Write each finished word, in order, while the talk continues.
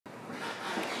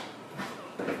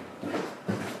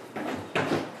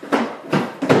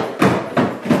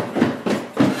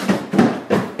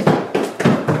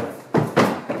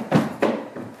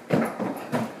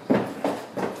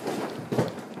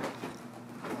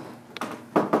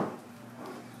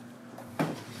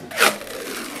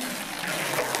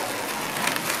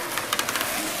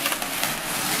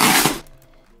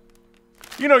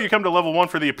You know you come to level 1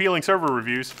 for the appealing server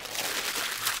reviews.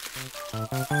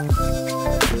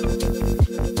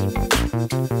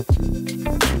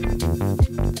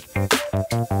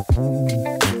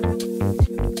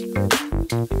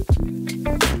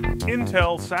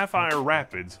 Intel Sapphire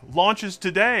Rapids launches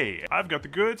today. I've got the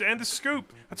goods and the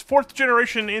scoop. That's 4th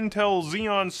generation Intel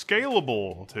Xeon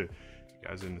Scalable, to you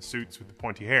guys in the suits with the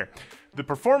pointy hair. The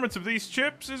performance of these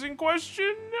chips is in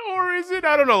question, or is it?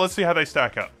 I don't know. Let's see how they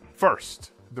stack up.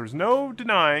 First, there's no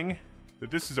denying that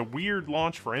this is a weird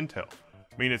launch for Intel.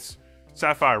 I mean, it's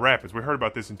Sapphire Rapids. We heard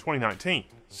about this in 2019.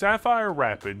 Sapphire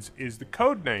Rapids is the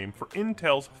code name for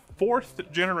Intel's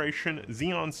 4th generation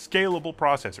Xeon Scalable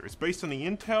processor. It's based on the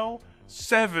Intel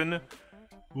 7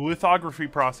 lithography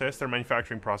process, their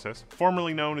manufacturing process,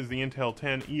 formerly known as the Intel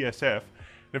 10 ESF.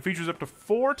 And it features up to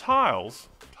 4 tiles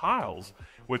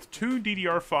with 2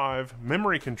 DDR5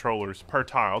 memory controllers per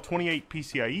tile, 28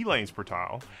 PCIe lanes per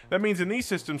tile. That means in these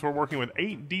systems we're working with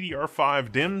 8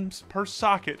 DDR5 DIMMs per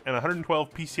socket and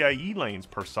 112 PCIe lanes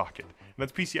per socket. And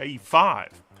that's PCIe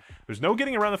 5. There's no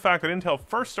getting around the fact that Intel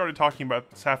first started talking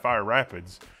about Sapphire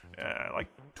Rapids like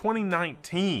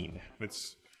 2019.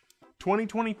 It's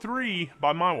 2023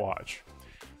 by my watch.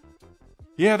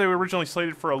 Yeah, they were originally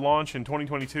slated for a launch in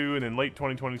 2022 and in late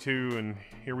 2022, and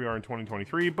here we are in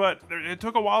 2023, but it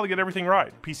took a while to get everything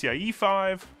right. PCIe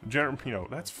 5,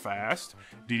 that's fast,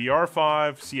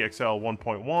 DDR5, CXL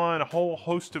 1.1, a whole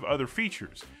host of other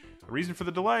features. The reason for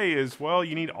the delay is, well,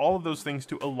 you need all of those things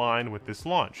to align with this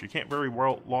launch. You can't very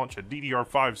well launch a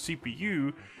DDR5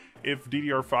 CPU if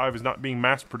DDR5 is not being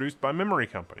mass-produced by memory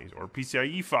companies, or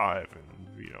PCIe 5, and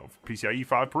PCIe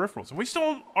 5 peripherals. And we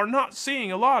still are not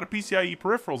seeing a lot of PCIe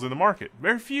peripherals in the market.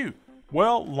 Very few.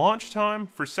 Well, launch time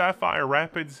for Sapphire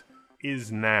Rapids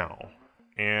is now.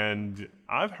 And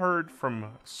I've heard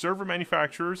from server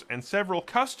manufacturers and several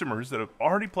customers that have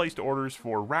already placed orders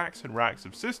for racks and racks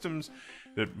of systems,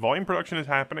 that volume production is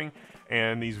happening,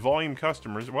 and these volume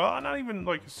customers, well, not even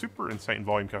like super insane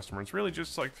volume customers, really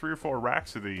just like 3 or 4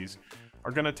 racks of these,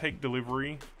 are going to take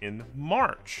delivery in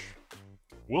March.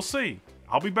 We'll see.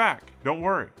 I'll be back. Don't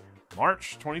worry.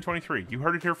 March 2023. You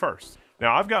heard it here first.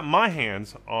 Now, I've got my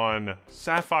hands on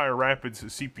Sapphire Rapids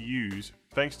CPUs,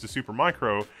 thanks to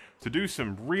Supermicro, to do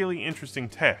some really interesting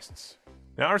tests.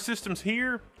 Now, our system's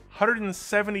here,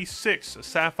 176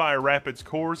 Sapphire Rapids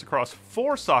cores across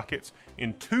 4 sockets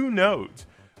in 2 nodes.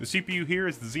 The CPU here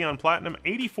is the Xeon Platinum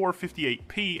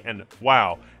 8458P, and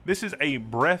wow, this is a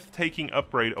breathtaking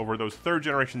upgrade over those 3rd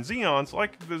generation Xeons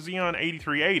like the Xeon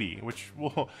 8380, which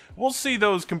we'll see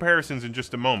those comparisons in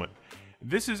just a moment.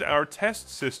 This is our test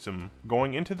system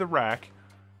going into the rack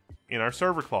in our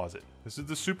server closet. This is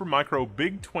the Supermicro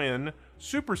Big Twin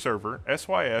Super Server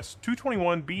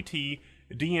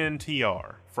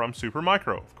SYS-221BT-DNTR from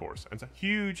Supermicro, of course. And a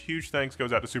huge thanks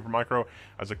goes out to Supermicro,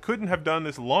 as I couldn't have done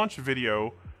this launch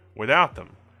video without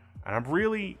them. And I'm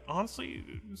really,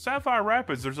 honestly, Sapphire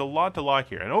Rapids, there's a lot to like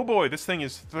here. And oh boy, this thing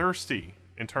is thirsty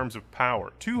in terms of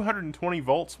power. 220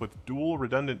 volts with dual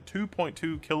redundant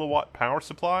 2.2 kilowatt power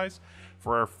supplies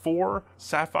for our 4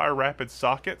 Sapphire Rapids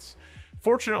sockets.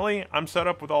 Fortunately, I'm set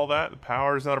up with all that. The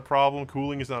power is not a problem,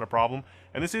 cooling is not a problem,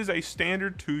 and this is a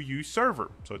standard 2U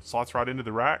server, so it slots right into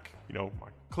the rack. I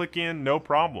click in, no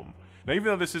problem. Now, even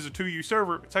though this is a 2U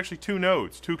server, it's actually 2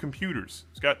 nodes, 2 computers.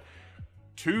 It's got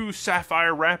 2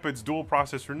 Sapphire Rapids dual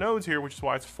processor nodes here, which is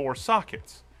why it's 4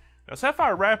 sockets. Now,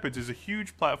 Sapphire Rapids is a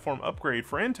huge platform upgrade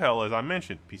for Intel, as I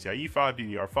mentioned. PCIe 5,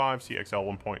 DDR5,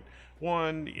 CXL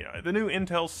 1.1, the new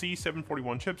Intel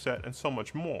C741 chipset, and so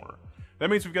much more. That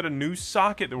means we've got a new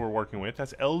socket that we're working with.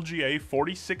 That's LGA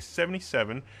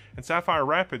 4677, and Sapphire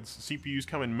Rapids CPUs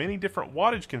come in many different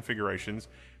wattage configurations,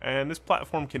 and this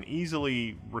platform can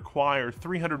easily require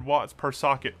 300 watts per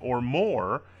socket or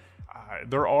more.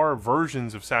 There are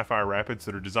versions of Sapphire Rapids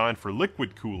that are designed for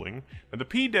liquid cooling. Now, the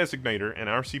P designator in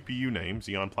our CPU name,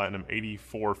 Xeon Platinum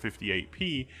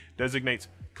 8458P, designates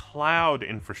cloud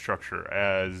infrastructure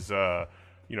as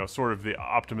sort of the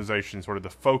optimization, sort of the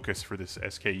focus for this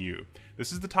SKU.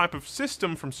 This is the type of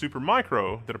system from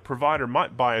Supermicro that a provider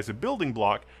might buy as a building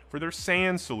block for their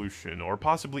SAN solution, or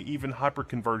possibly even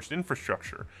hyper-converged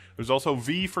infrastructure. There's also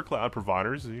V for cloud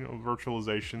providers,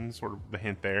 virtualization, sort of the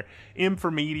hint there. M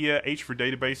for media, H for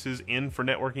databases, N for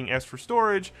networking, S for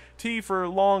storage, T for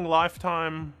long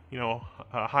lifetime,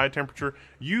 high temperature,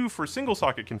 U for single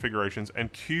socket configurations,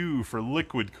 and Q for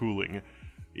liquid cooling.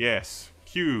 Yes,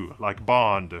 Q, like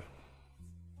Bond.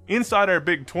 Inside our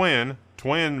big twin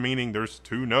meaning there's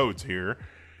 2 nodes here,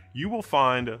 you will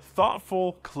find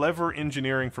thoughtful, clever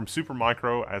engineering from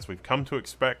Supermicro, as we've come to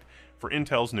expect for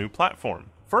Intel's new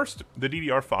platform. First, the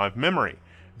DDR5 memory.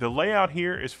 The layout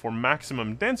here is for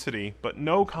maximum density, but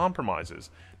no compromises.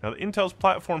 Now, Intel's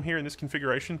platform here in this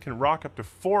configuration can rock up to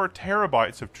 4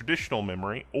 terabytes of traditional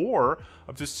memory, or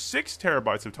up to 6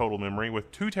 terabytes of total memory,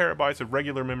 with 2 terabytes of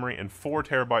regular memory and 4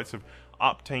 terabytes of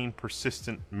Optane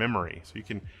persistent memory. So you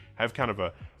can have kind of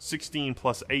a 16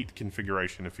 plus 8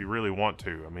 configuration if you really want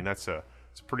to. I mean, it's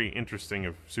pretty interesting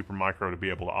of Supermicro to be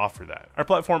able to offer that. Our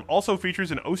platform also features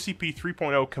an OCP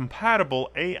 3.0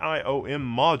 compatible AIOM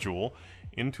module,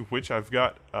 into which I've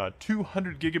got a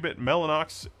 200 gigabit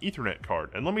Mellanox Ethernet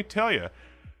card. And let me tell you,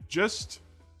 just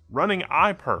running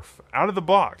iPerf out of the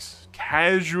box,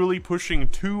 casually pushing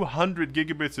 200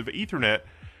 gigabits of Ethernet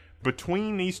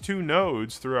between these two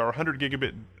nodes through our 100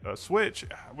 gigabit switch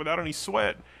without any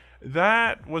sweat,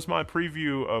 that was my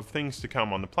preview of things to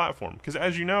come on the platform. Because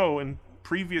as you know, in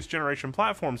previous generation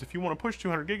platforms, if you want to push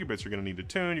 200 gigabits, you're going to need to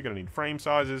tune, you're going to need frame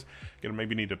sizes, you're going to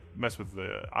maybe need to mess with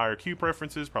the IRQ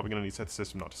preferences, probably going to need to set the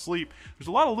system not to sleep. There's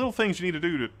a lot of little things you need to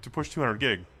do to push 200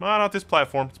 gig. Well, not this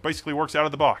platform. It basically works out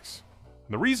of the box.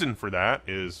 And the reason for that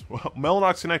is, well,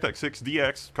 Mellanox Connect X6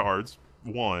 DX cards,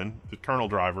 one, the kernel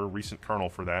driver, recent kernel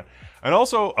for that, and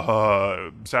also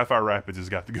Sapphire Rapids has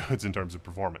got the goods in terms of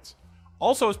performance.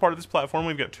 Also, as part of this platform,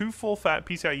 we've got 2 full-fat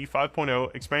PCIe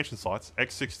 5.0 expansion slots,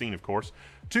 X16 of course,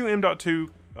 2 M.2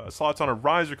 slots on a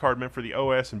riser card meant for the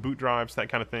OS and boot drives, that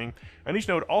kind of thing, and each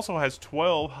node also has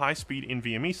 12 high-speed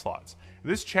NVMe slots.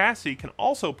 This chassis can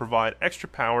also provide extra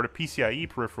power to PCIe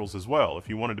peripherals as well. If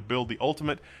you wanted to build the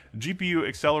ultimate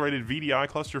GPU-accelerated VDI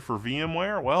cluster for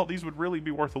VMware, well, these would really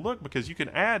be worth a look because you can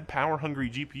add power-hungry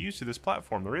GPUs to this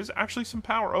platform. There is actually some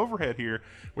power overhead here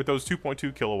with those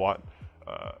 2.2 kilowatt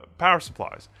power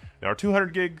supplies. Now, our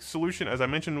 200 gig solution, as I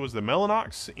mentioned, was the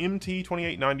Mellanox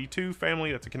MT2892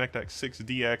 family. That's a Connect X6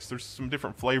 DX. There's some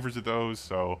different flavors of those,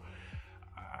 so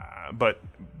but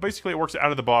basically it works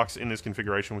out of the box in this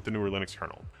configuration with the newer Linux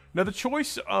kernel. Now, the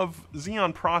choice of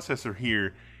Xeon processor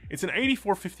here, it's an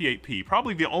 8458P,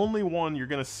 probably the only one you're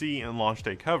going to see in launch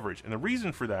day coverage. And the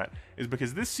reason for that is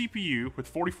because this CPU with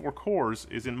 44 cores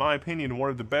is, in my opinion, one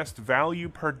of the best value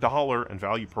per dollar and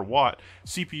value per watt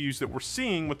CPUs that we're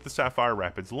seeing with the Sapphire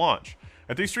Rapids launch.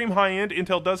 At the extreme high end,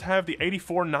 Intel does have the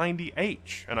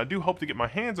 8490H, and I do hope to get my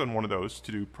hands on one of those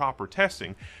to do proper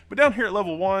testing. But down here at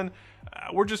level 1,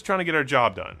 we're just trying to get our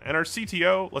job done. And our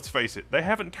CTO, let's face it, they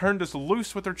haven't turned us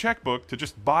loose with their checkbook to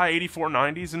just buy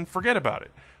 8490s and forget about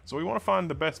it. So we want to find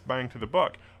the best bang to the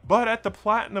buck. But at the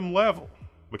platinum level,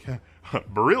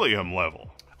 beryllium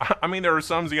level, I mean, there are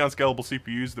some Xeon scalable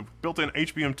CPUs with built-in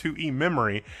HBM2E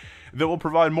memory that will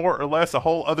provide more or less a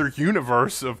whole other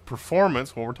universe of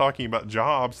performance when we're talking about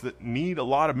jobs that need a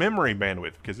lot of memory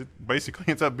bandwidth, because it basically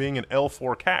ends up being an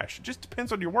L4 cache. It just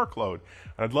depends on your workload.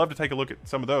 And I'd love to take a look at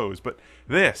some of those, but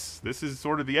this is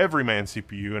sort of the everyman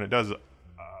CPU, and it does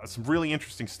some really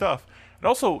interesting stuff. It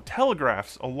also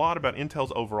telegraphs a lot about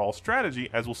Intel's overall strategy,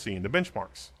 as we'll see in the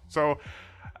benchmarks. So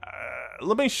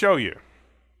let me show you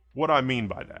what I mean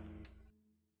by that.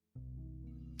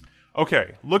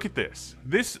 Okay, look at this.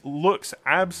 This looks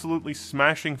absolutely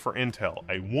smashing for Intel,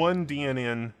 a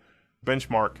 1DNN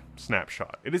benchmark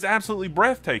snapshot. It is absolutely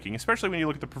breathtaking, especially when you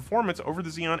look at the performance over the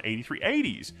Xeon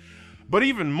 8380s. But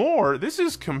even more, this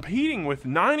is competing with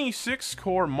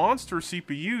 96-core monster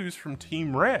CPUs from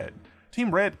Team Red.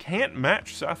 Team Red can't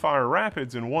match Sapphire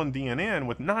Rapids in 1DNN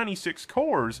with 96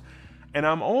 cores, and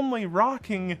I'm only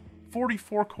rocking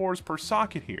 44 cores per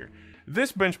socket here.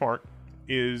 This benchmark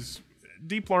is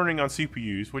deep learning on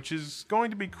CPUs, which is going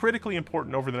to be critically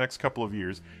important over the next couple of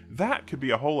years. That could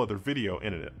be a whole other video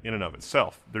in and of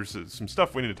itself. There's some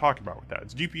stuff we need to talk about with that.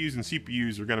 GPUs and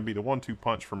CPUs are going to be the 1-2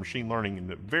 punch for machine learning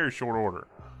in very short order.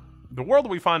 The world that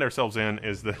we find ourselves in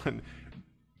is that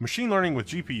machine learning with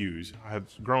GPUs has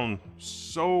grown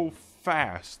so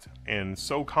fast and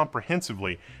so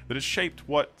comprehensively that it's shaped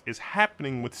what is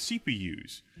happening with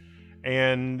CPUs.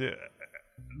 And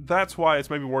that's why it's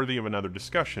maybe worthy of another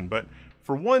discussion. But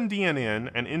for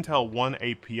 1DNN and Intel 1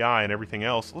 API and everything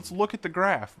else, let's look at the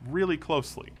graph really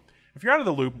closely. If you're out of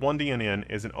the loop, 1DNN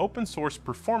is an open source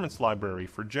performance library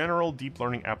for general deep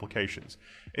learning applications.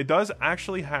 It does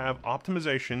actually have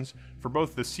optimizations for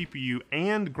both the CPU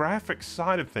and graphics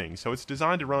side of things, so it's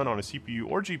designed to run on a CPU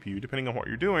or GPU. Depending on what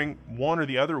you're doing, one or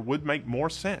the other would make more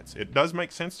sense. It does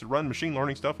make sense to run machine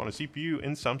learning stuff on a CPU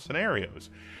in some scenarios.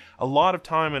 A lot of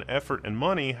time and effort and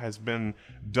money has been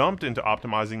dumped into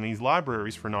optimizing these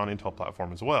libraries for non-Intel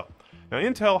platform as well. Now,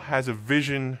 Intel has a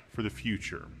vision for the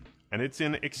future, and it's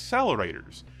in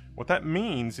accelerators. What that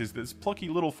means is this plucky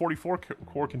little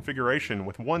 44-core configuration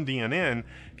with 1DNN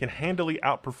can handily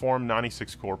outperform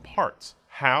 96-core parts.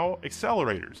 How?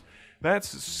 Accelerators. That's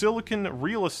silicon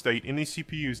real estate in these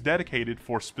CPUs dedicated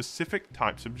for specific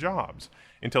types of jobs.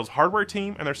 Intel's hardware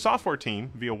team and their software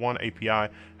team, via one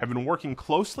API, have been working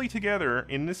closely together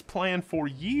in this plan for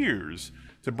years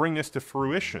to bring this to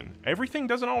fruition. Everything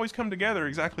doesn't always come together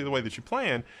exactly the way that you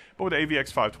plan, but with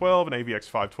AVX 512 and AVX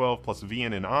 512 plus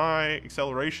VNNI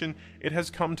acceleration, it has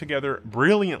come together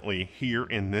brilliantly here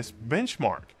in this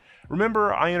benchmark.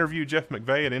 Remember, I interviewed Jeff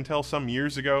McVeigh at Intel some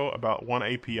years ago about one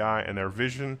API and their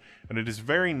vision, and it is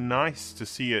very nice to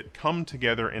see it come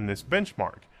together in this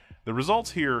benchmark. The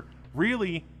results here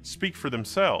really speak for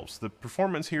themselves. The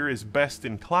performance here is best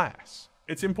in class.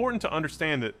 It's important to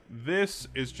understand that this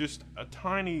is just a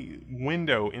tiny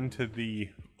window into the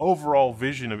overall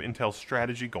vision of Intel's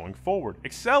strategy going forward.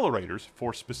 Accelerators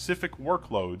for specific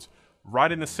workloads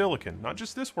right in the silicon, not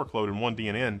just this workload in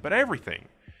 1DNN, but everything.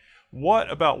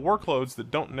 What about workloads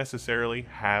that don't necessarily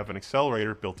have an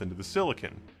accelerator built into the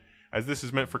silicon? As this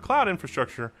is meant for cloud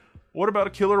infrastructure, what about a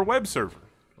killer web server?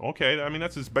 Okay, I mean,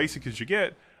 that's as basic as you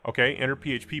get. Okay, enter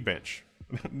PHP Bench.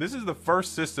 This is the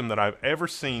first system that I've ever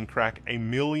seen crack 1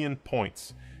 million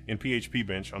points in PHP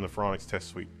Bench on the Phoronix test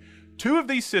suite. 2 of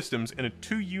these systems in a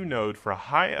 2U node for a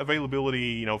high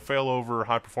availability, failover,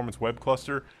 high performance web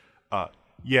cluster.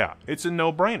 Yeah, it's a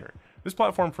no-brainer. This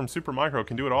platform from Supermicro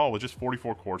can do it all with just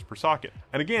 44 cores per socket.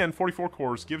 And again, 44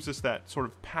 cores gives us that sort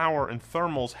of power and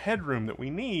thermals headroom that we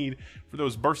need for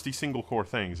those bursty single core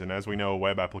things. And as we know,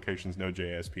 web applications,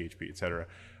 Node.js, PHP, etc.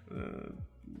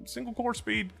 Single core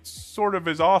speed sort of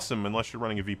is awesome unless you're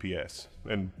running a VPS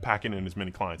and packing in as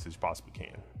many clients as you possibly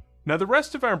can. Now the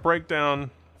rest of our breakdown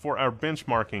for our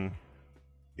benchmarking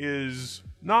is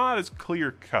not as clear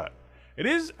cut. It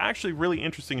is actually really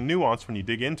interesting and nuanced when you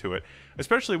dig into it,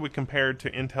 especially when compared to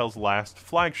Intel's last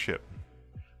flagship.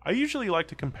 I usually like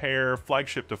to compare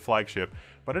flagship to flagship,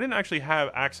 but I didn't actually have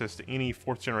access to any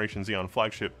 4th generation Xeon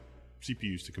flagship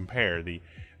CPUs to compare,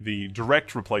 the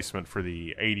direct replacement for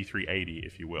the 8380,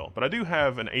 if you will. But I do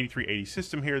have an 8380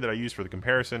 system here that I use for the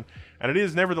comparison, and it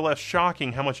is nevertheless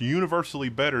shocking how much universally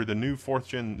better the new 4th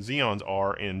gen Xeons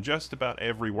are in just about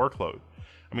every workload.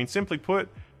 I mean, simply put,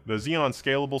 the Xeon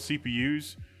scalable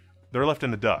CPUs, they're left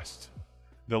in the dust.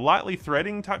 The lightly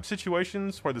threading type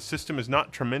situations where the system is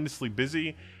not tremendously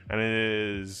busy and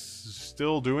is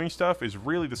still doing stuff is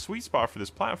really the sweet spot for this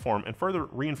platform, and further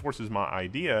reinforces my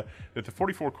idea that the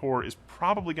 44 core is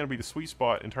probably going to be the sweet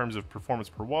spot in terms of performance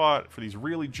per watt for these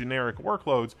really generic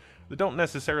workloads that don't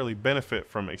necessarily benefit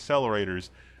from accelerators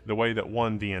the way that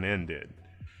 1DNN did.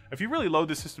 If you really load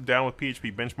this system down with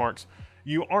PHP benchmarks,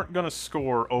 you aren't going to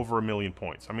score over 1 million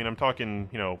points. I mean, I'm talking,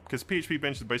 because PHP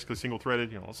Bench is basically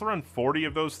single-threaded, let's run 40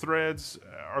 of those threads.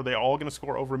 Are they all going to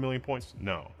score over 1 million points?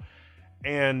 No.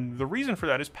 And the reason for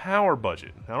that is power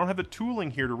budget. I don't have the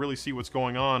tooling here to really see what's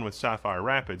going on with Sapphire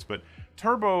Rapids, but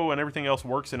Turbo and everything else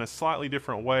works in a slightly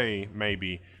different way,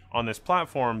 maybe, on this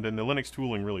platform than the Linux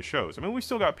tooling really shows. I mean, we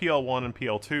still got PL1 and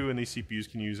PL2, and these CPUs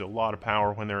can use a lot of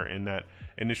power when they're in that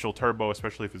initial turbo,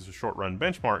 especially if it's a short-run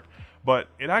benchmark, but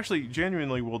it actually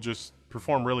genuinely will just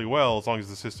perform really well as long as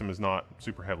the system is not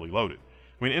super heavily loaded.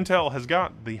 I mean, Intel has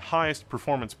got the highest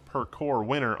performance per core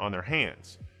winner on their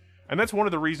hands, and that's one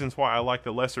of the reasons why I like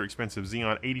the lesser expensive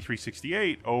Xeon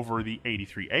 8368 over the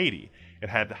 8380. It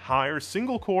had higher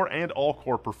single-core and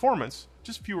all-core performance,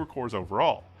 just fewer cores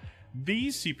overall.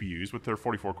 These CPUs, with their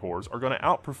 44 cores, are going to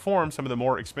outperform some of the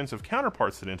more expensive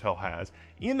counterparts that Intel has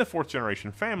in the 4th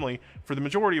generation family for the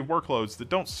majority of workloads that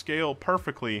don't scale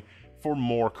perfectly for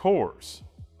more cores.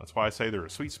 That's why I say they're a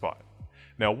sweet spot.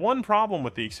 Now, one problem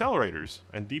with the accelerators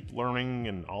and deep learning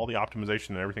and all the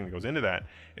optimization and everything that goes into that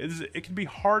is it can be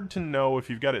hard to know if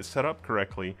you've got it set up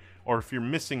correctly or if you're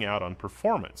missing out on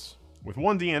performance. With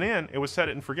 1DNN, it was set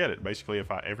it and forget it. Basically,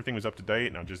 if everything was up to date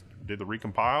and I just did the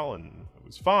recompile and it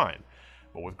was fine.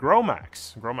 But with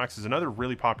GROMACS is another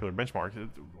really popular benchmark. The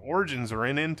origins are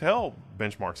in Intel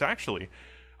benchmarks, actually.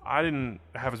 I didn't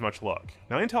have as much luck.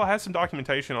 Now, Intel has some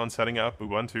documentation on setting up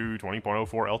Ubuntu 20.04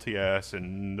 LTS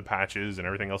and the patches and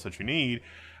everything else that you need,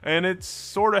 and it's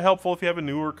sort of helpful if you have a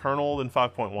newer kernel than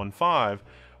 5.15,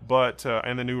 but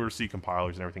and the newer C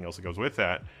compilers and everything else that goes with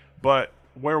that. But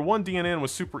where 1DNN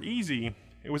was super easy,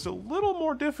 it was a little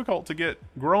more difficult to get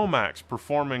GROMACS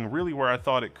performing really where I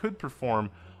thought it could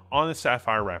perform on the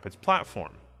Sapphire Rapids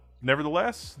platform.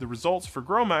 Nevertheless, the results for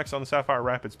GROMACS on the Sapphire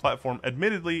Rapids platform,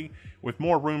 admittedly with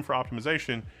more room for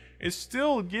optimization, is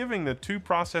still giving the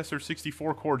 2-processor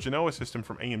 64-core Genoa system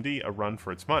from AMD a run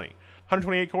for its money.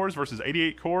 128 cores versus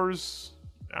 88 cores,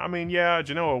 I mean, yeah,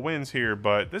 Genoa wins here,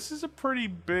 but this is a pretty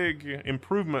big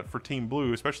improvement for Team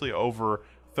Blue, especially over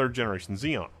 3rd generation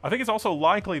Xeon. I think it's also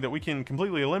likely that we can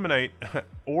completely eliminate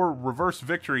or reverse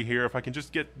victory here if I can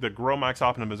just get the GrowMax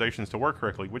optimizations to work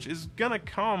correctly, which is gonna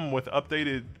come with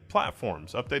updated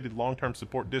platforms, updated long-term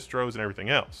support distros and everything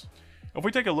else. If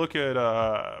we take a look at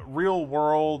real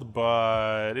world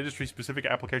but industry specific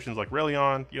applications like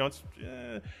Railion, you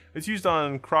know, it's used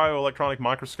on cryo-electronic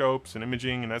microscopes and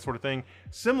imaging and that sort of thing.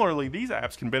 Similarly, these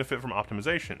apps can benefit from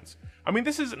optimizations. I mean,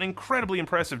 this is an incredibly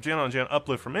impressive gen-on-gen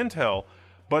uplift from Intel,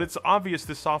 but it's obvious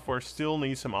this software still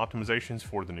needs some optimizations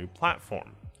for the new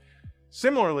platform.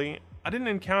 Similarly, I didn't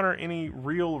encounter any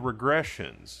real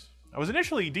regressions. I was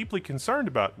initially deeply concerned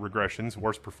about regressions,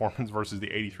 worse performance versus the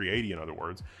 8380 in other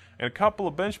words, and a couple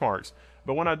of benchmarks,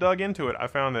 but when I dug into it, I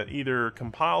found that either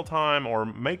compile time or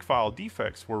makefile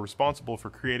defects were responsible for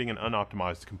creating an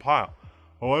unoptimized compile.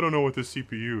 Oh, I don't know what this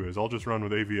CPU is, I'll just run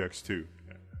with AVX2.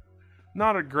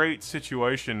 Not a great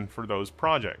situation for those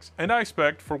projects, and I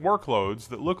expect for workloads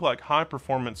that look like high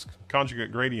performance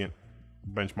conjugate gradient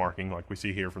benchmarking like we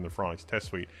see here from the Phoronix test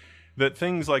suite, that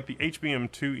things like the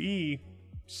HBM2E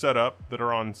setup that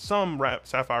are on some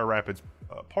Sapphire Rapids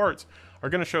parts are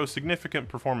going to show significant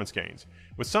performance gains.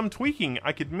 With some tweaking,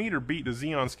 I could meet or beat the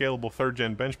Xeon Scalable 3rd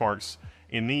Gen benchmarks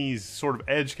in these sort of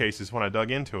edge cases when I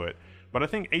dug into it, but I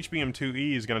think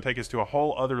HBM2E is going to take us to a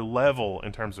whole other level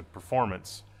in terms of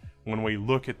performance when we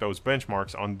look at those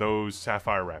benchmarks on those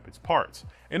Sapphire Rapids parts.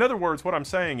 In other words, what I'm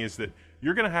saying is that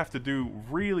you're going to have to do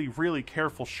really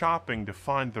careful shopping to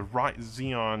find the right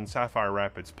Xeon Sapphire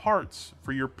Rapids parts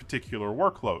for your particular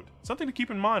workload. Something to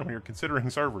keep in mind when you're considering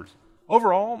servers.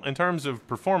 Overall, in terms of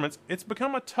performance, it's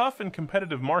become a tough and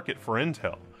competitive market for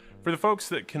Intel. For the folks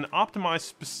that can optimize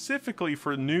specifically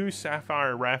for new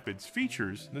Sapphire Rapids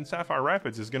features, then Sapphire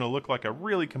Rapids is going to look like a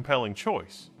really compelling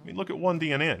choice. I mean, look at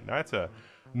 1DNN. That's a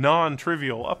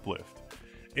non-trivial uplift.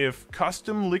 If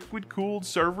custom liquid-cooled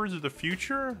servers are the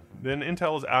future, then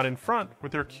Intel is out in front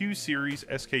with their Q series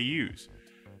SKUs.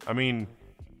 I mean,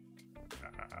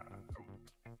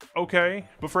 okay,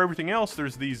 but for everything else,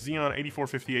 there's these Xeon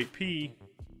 8458P,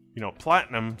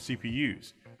 platinum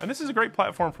CPUs. And this is a great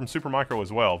platform from Supermicro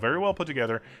as well. Very well put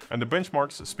together, and the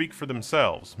benchmarks speak for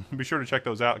themselves. Be sure to check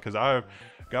those out because I've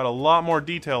got a lot more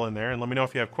detail in there, and let me know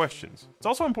if you have questions. It's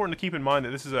also important to keep in mind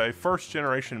that this is a 1st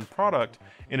generation product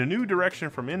in a new direction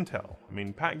from Intel. I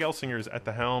mean, Pat Gelsinger is at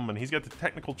the helm, and he's got the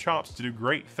technical chops to do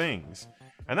great things.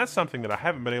 And that's something that I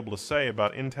haven't been able to say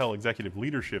about Intel executive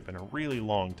leadership in a really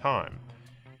long time.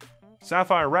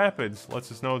 Sapphire Rapids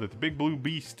lets us know that the big blue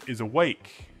beast is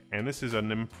awake. And this is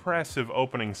an impressive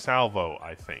opening salvo,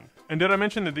 I think. And did I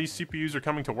mention that these CPUs are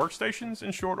coming to workstations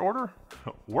in short order?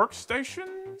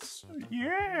 Workstations?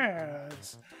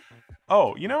 Yes!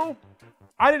 Oh,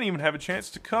 I didn't even have a chance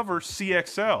to cover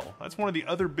CXL. That's one of the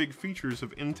other big features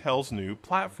of Intel's new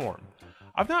platform.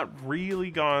 I've not really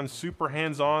gone super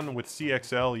hands-on with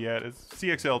CXL yet.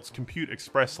 It's Compute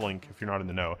Express Link, if you're not in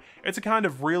the know. It's a kind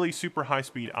of really super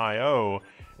high-speed I/O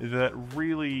that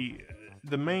really...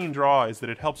 The main draw is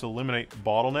that it helps eliminate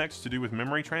bottlenecks to do with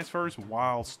memory transfers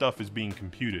while stuff is being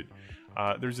computed.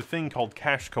 There's a thing called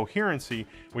cache coherency,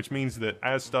 which means that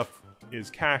as stuff is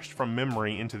cached from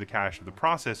memory into the cache of the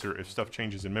processor, if stuff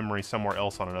changes in memory somewhere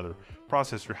else on another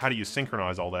processor, how do you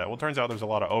synchronize all that? Well, it turns out there's a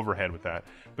lot of overhead with that.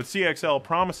 But CXL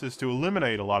promises to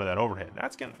eliminate a lot of that overhead.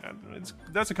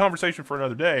 That's a conversation for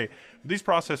another day. These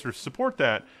processors support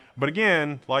that. But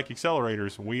again, like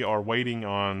accelerators, we are waiting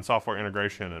on software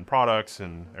integration and products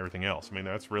and everything else. I mean,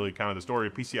 that's really kind of the story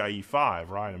of PCIe 5,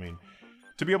 right? I mean,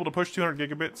 to be able to push 200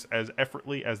 gigabits as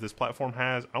effortlessly as this platform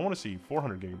has, I want to see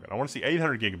 400 gigabit. I want to see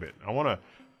 800 gigabit. I want to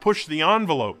push the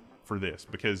envelope for this,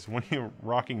 because when you're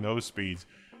rocking those speeds,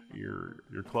 your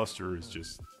cluster is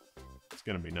just, it's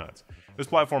going to be nuts. This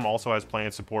platform also has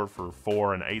planned support for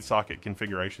 4 and 8 socket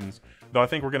configurations, though I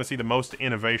think we're going to see the most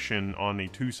innovation on the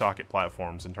 2 socket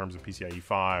platforms in terms of PCIe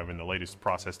 5 and the latest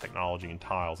process technology and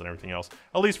tiles and everything else,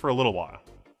 at least for a little while.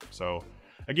 So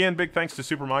again, big thanks to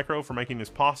Supermicro for making this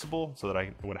possible so that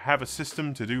I would have a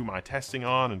system to do my testing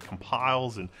on and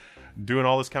compiles and doing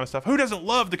all this kind of stuff. Who doesn't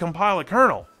love to compile a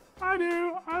kernel? I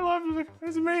do. I love it.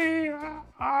 It's me.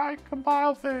 I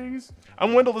compile things.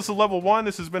 I'm Wendell. This is Level 1.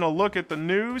 This has been a look at the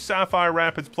new Sapphire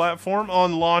Rapids platform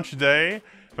on launch day.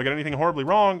 If I got anything horribly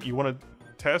wrong, you want to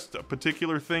test a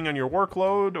particular thing on your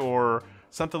workload or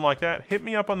something like that, hit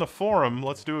me up on the forum.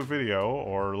 Let's do a video,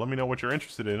 or let me know what you're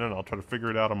interested in, and I'll try to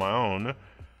figure it out on my own.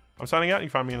 I'm signing out. You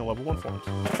can find me in the Level 1 forums.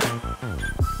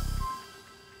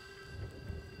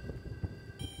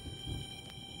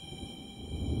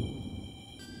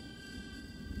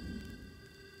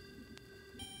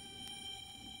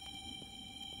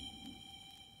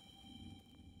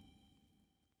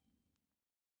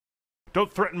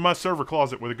 Don't threaten my server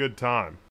closet with a good time.